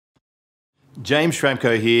James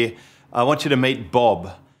Schramko here. I want you to meet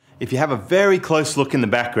Bob. If you have a very close look in the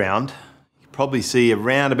background, you probably see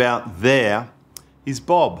around about there is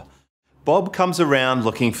Bob. Bob comes around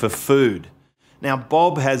looking for food. Now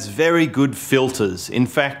Bob has very good filters. In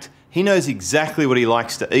fact, he knows exactly what he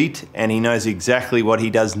likes to eat and he knows exactly what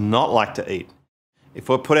he does not like to eat. If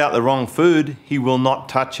I put out the wrong food, he will not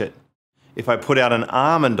touch it. If I put out an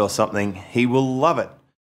almond or something, he will love it.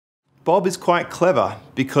 Bob is quite clever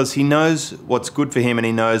because he knows what's good for him and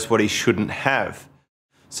he knows what he shouldn't have.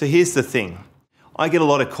 So here's the thing. I get a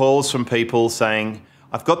lot of calls from people saying,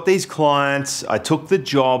 I've got these clients, I took the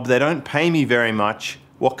job, they don't pay me very much,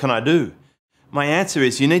 what can I do? My answer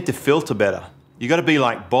is you need to filter better. You got to be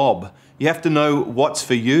like Bob. You have to know what's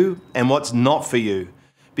for you and what's not for you.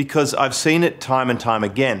 Because I've seen it time and time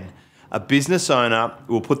again. A business owner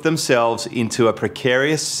will put themselves into a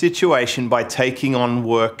precarious situation by taking on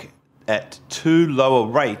work at too low a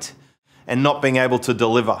rate and not being able to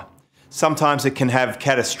deliver. Sometimes it can have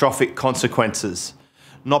catastrophic consequences.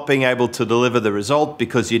 Not being able to deliver the result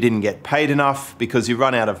because you didn't get paid enough, because you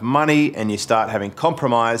run out of money and you start having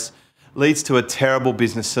compromise, leads to a terrible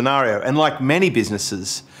business scenario. And like many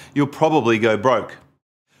businesses, you'll probably go broke.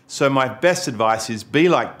 So my best advice is be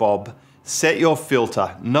like Bob, set your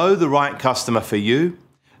filter, know the right customer for you,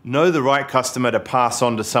 know the right customer to pass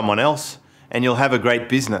on to someone else, and you'll have a great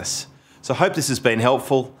business. So I hope this has been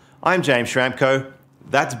helpful. I'm James Schramko,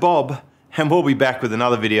 that's Bob, and we'll be back with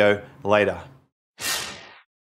another video later.